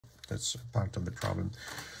That's part of the problem.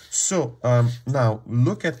 So now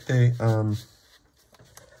look at the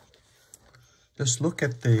let's look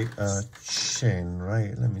at the chin,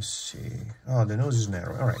 right? Let me see. Oh, the nose is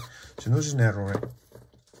narrow. All right, so the nose is narrow, right?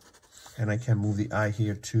 And I can move the eye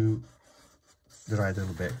here to the right a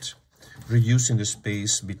little bit, reducing the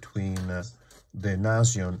space between the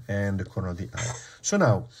nasion and the corner of the eye. So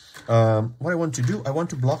now, what I want to do, I want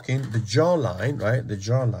to block in the jawline, right? The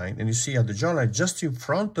jawline, and you see how the jawline just in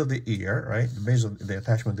front of the ear, right? The base of the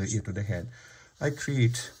attachment of the ear to the head. I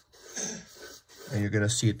create, and you're gonna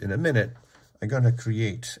see it in a minute, I'm gonna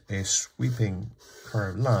create a sweeping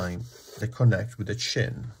curved line that connects with the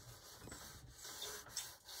chin.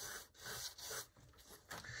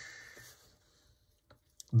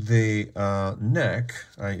 The neck,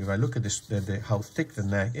 if I look at this, how thick the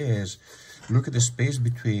neck is, look at the space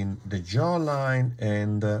between the jawline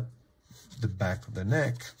and the back of the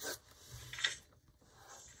neck.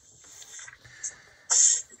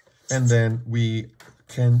 And then we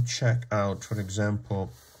can check out, for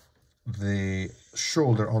example, the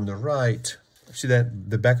shoulder on the right. See that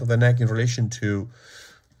the back of the neck in relation to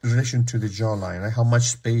the jawline, right? How much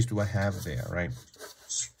space do I have there, right?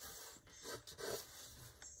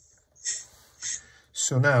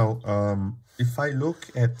 So now, if I look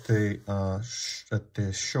at the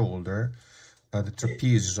shoulder, the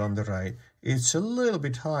trapezius on the right, it's a little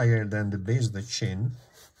bit higher than the base of the chin.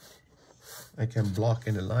 I can block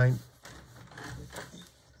in the line.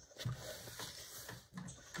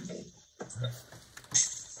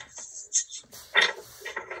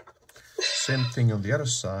 Same thing on the other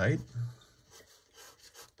side.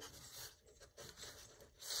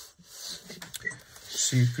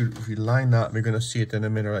 See if we line up, we're going to see it in a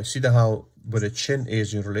minute. I see how where the chin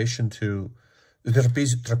is in relation to the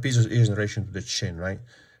trapezius is in relation to the chin, right?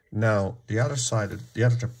 Now the other side, the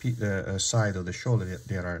other side of the shoulder,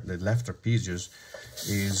 the left trapezius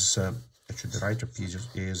is actually the right trapezius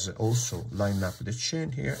is also lined up with the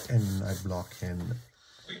chin here, and I block in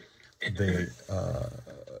the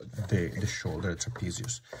shoulder, the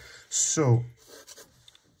trapezius. So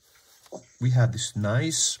we have this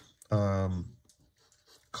nice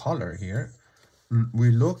color here. We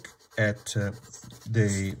look at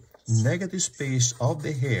the negative space of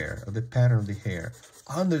the hair, of the pattern of the hair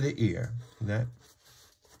under the ear, okay?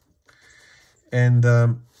 And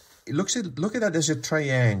look at that as a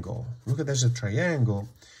triangle. Look at that as a triangle.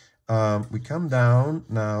 We come down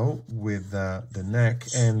now with the neck,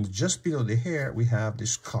 and just below the hair we have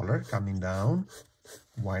this color coming down,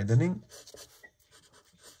 widening.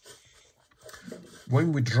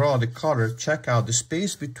 When we draw the color, check out the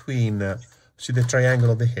space between, see the triangle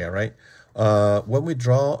of the hair, right? When we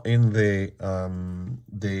draw in the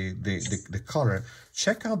color,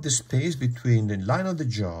 check out the space between the line of the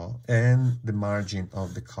jaw and the margin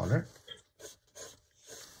of the color.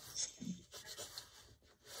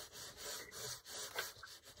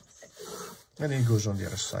 And it goes on the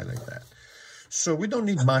other side like that. So we don't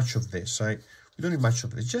need much of this, right? We don't need much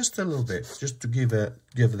of it, just a little bit, just to give the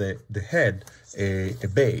head a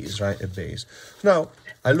base, right? A base. Now,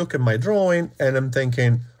 I look at my drawing and I'm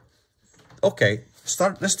thinking, okay,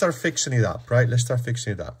 let's start fixing it up, right? Let's start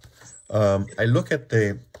fixing it up. I look at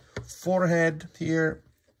the forehead here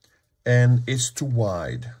and it's too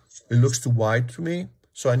wide. It looks too wide to me,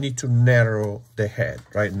 so I need to narrow the head.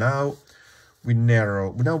 Right now, we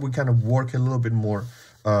narrow. Now we kind of work a little bit more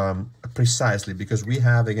precisely, because we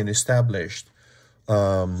have again established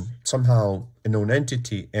somehow a known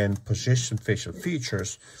entity and position facial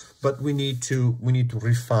features, but we need to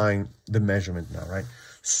refine the measurement now, right?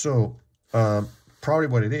 So probably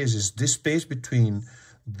what it is this space between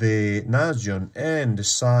the nasion and the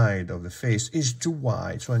side of the face is too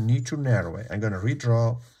wide, so I need to narrow it. I'm going to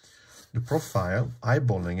redraw the profile,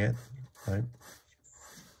 eyeballing it, right?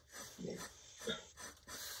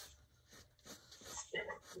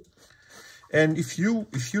 And if you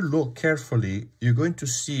look carefully, you're going to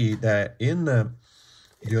see that in the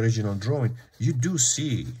original drawing, you do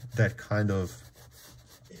see that kind of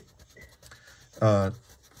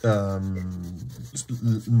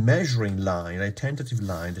measuring line, a tentative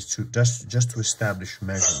line, just to establish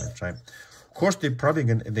measurement, right? Of course, they probably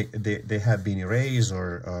they have been erased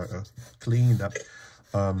or cleaned up.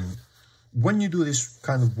 When you do this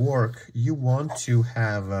kind of work, you want to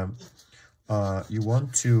have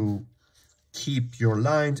keep your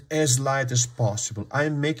lines as light as possible.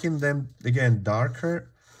 I'm making them again darker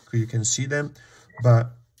so you can see them,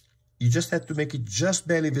 but you just have to make it just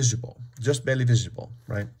barely visible,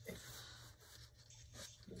 right?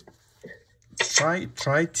 Try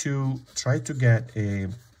to get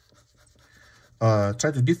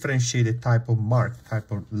try to differentiate the type of mark, type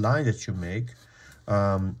of line that you make.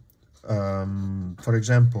 For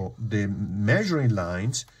example, the measuring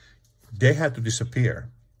lines, they had to disappear.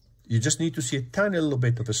 You just need to see a tiny little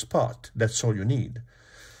bit of a spot. That's all you need.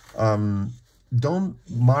 Don't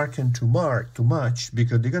mark and too much,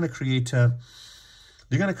 because they're gonna create a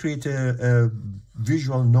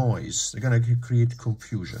visual noise. They're gonna create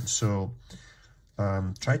confusion. So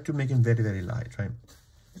try to make it very, very light, right?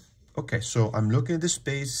 Okay, so I'm looking at the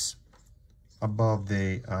space above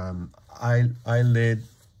the eyelid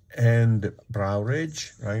and brow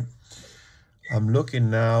ridge, right? I'm looking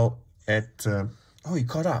now at, oh, it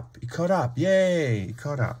caught up, yay, it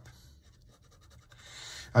caught up.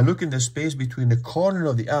 I'm looking at the space between the corner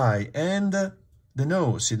of the eye and the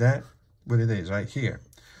nose. See that? What it is, right here.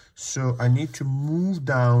 So I need to move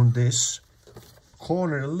down this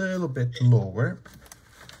corner a little bit lower.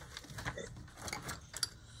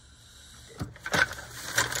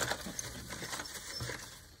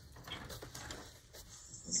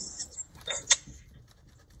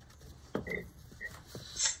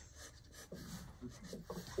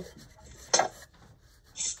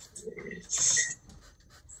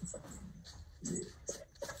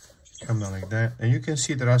 Come down like that, and you can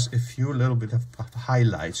see there are a few little bit of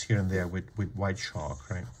highlights here and there with white chalk,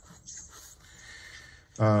 right?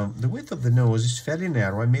 The width of the nose is fairly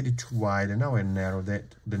narrow. I made it too wide, and now I narrowed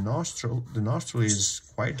it. The nostril is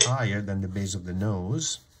quite higher than the base of the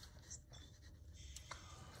nose,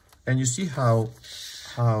 and you see how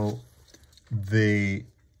the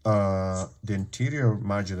interior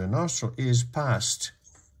margin of the nostril is past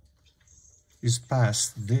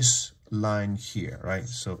this line here, right?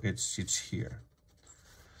 So it's here.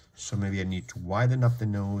 So maybe I need to widen up the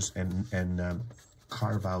nose and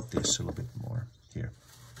carve out this a little bit more here.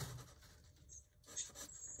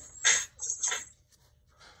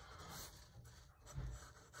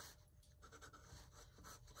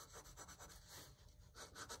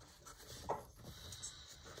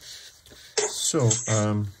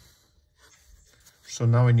 So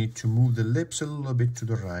now I need to move the lips a little bit to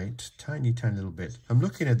the right, tiny little bit. I'm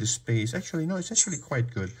looking at the space. Actually, no, it's actually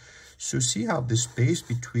quite good. So see how the space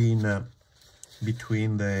between the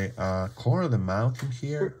corner of the mouth in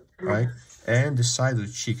here, right, and the side of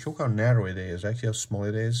the cheek. Look how narrow it is. Actually, how small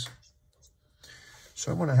it is.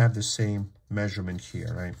 So I want to have the same measurement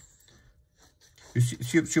here, right? You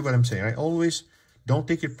see what I'm saying, right? Always don't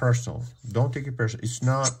take it personal. Don't take it personal. It's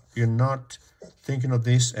not. You're not thinking of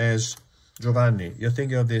this as Giovanni, you're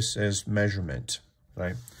thinking of this as measurement,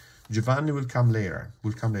 right? Giovanni will come later,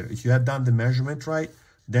 If you have done the measurement right,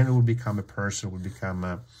 then it will become a person, will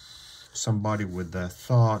become somebody with a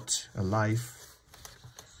thought, a life,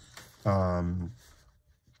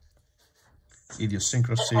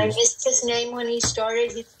 idiosyncrasies. I missed his name when he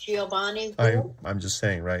started. It's Giovanni. I'm just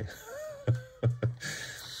saying, right?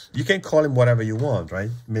 You can call him whatever you want, right?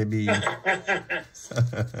 Maybe...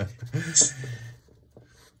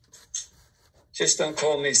 Just don't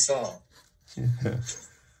call me Saul. There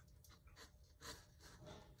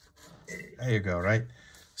you go, right?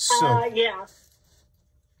 So yeah.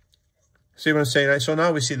 See what I'm saying, right? So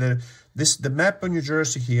now we see that the map of New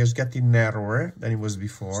Jersey here is getting narrower than it was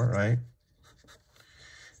before, right?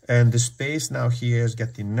 And the space now here is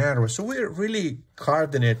getting narrower. So we're really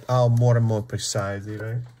carving it out more and more precisely,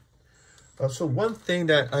 right? So one thing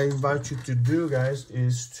that I invite you to do, guys,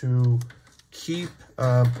 is to keep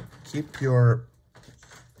your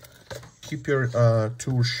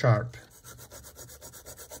tool sharp.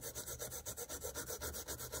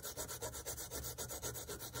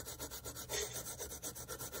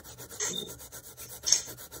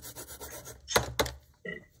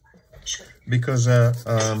 Because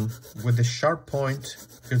with the sharp point,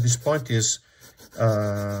 because this point is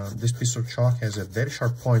this piece of chalk has a very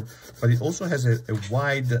sharp point, but it also has a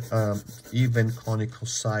wide, even conical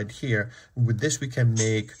side here. With this, we can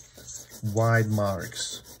make wide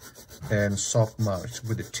marks and soft marks.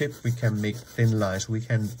 With the tip, we can make thin lines. We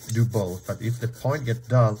can do both. But if the point gets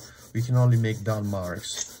dull, we can only make dull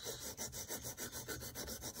marks.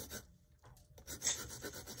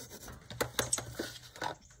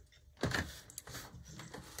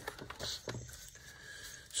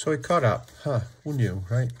 So it caught up, huh? Who knew,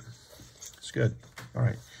 right? It's good. All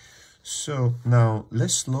right. So now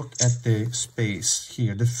let's look at the space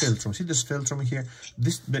here, the philtrum. See this philtrum here?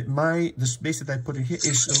 The space that I put in here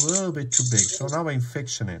is a little bit too big. So now I'm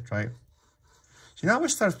fixing it, right? So now I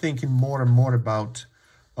start thinking more and more about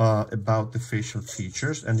the facial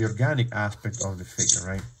features and the organic aspect of the figure,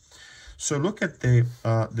 right? So look at the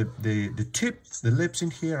tip, the lips in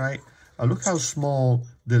here, right? Look how small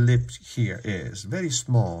the lip here is. Very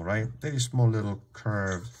small, right? Very small little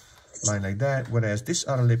curved line like that. Whereas this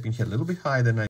other lip in here, a little bit higher than I